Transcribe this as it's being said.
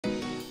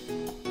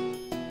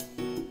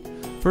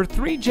For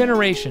 3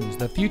 generations,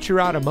 the Future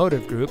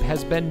Automotive Group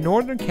has been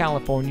Northern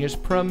California's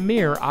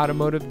premier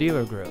automotive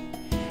dealer group.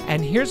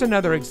 And here's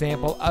another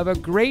example of a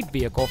great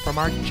vehicle from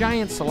our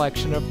giant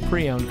selection of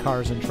pre-owned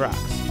cars and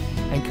trucks.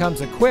 And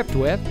comes equipped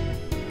with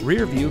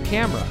rear view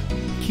camera,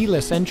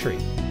 keyless entry,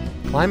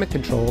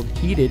 climate-controlled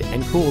heated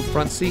and cooled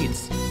front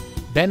seats,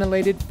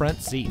 ventilated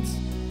front seats,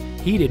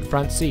 heated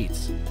front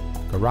seats,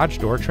 garage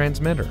door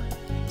transmitter,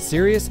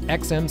 Sirius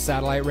XM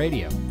satellite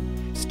radio,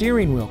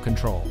 steering wheel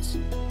controls,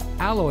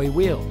 alloy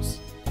wheels,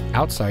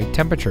 outside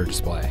temperature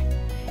display,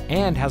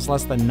 and has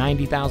less than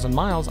 90,000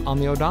 miles on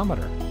the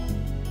odometer.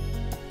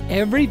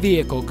 Every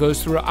vehicle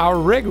goes through our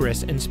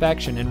rigorous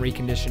inspection and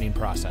reconditioning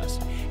process,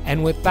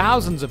 and with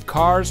thousands of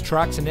cars,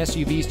 trucks, and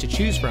SUVs to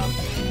choose from,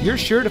 you're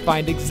sure to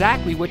find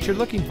exactly what you're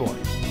looking for.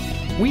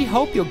 We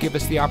hope you'll give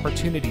us the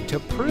opportunity to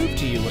prove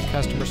to you what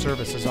customer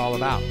service is all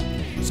about.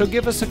 So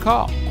give us a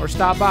call or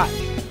stop by.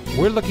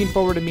 We're looking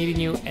forward to meeting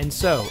you, and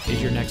so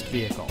is your next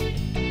vehicle.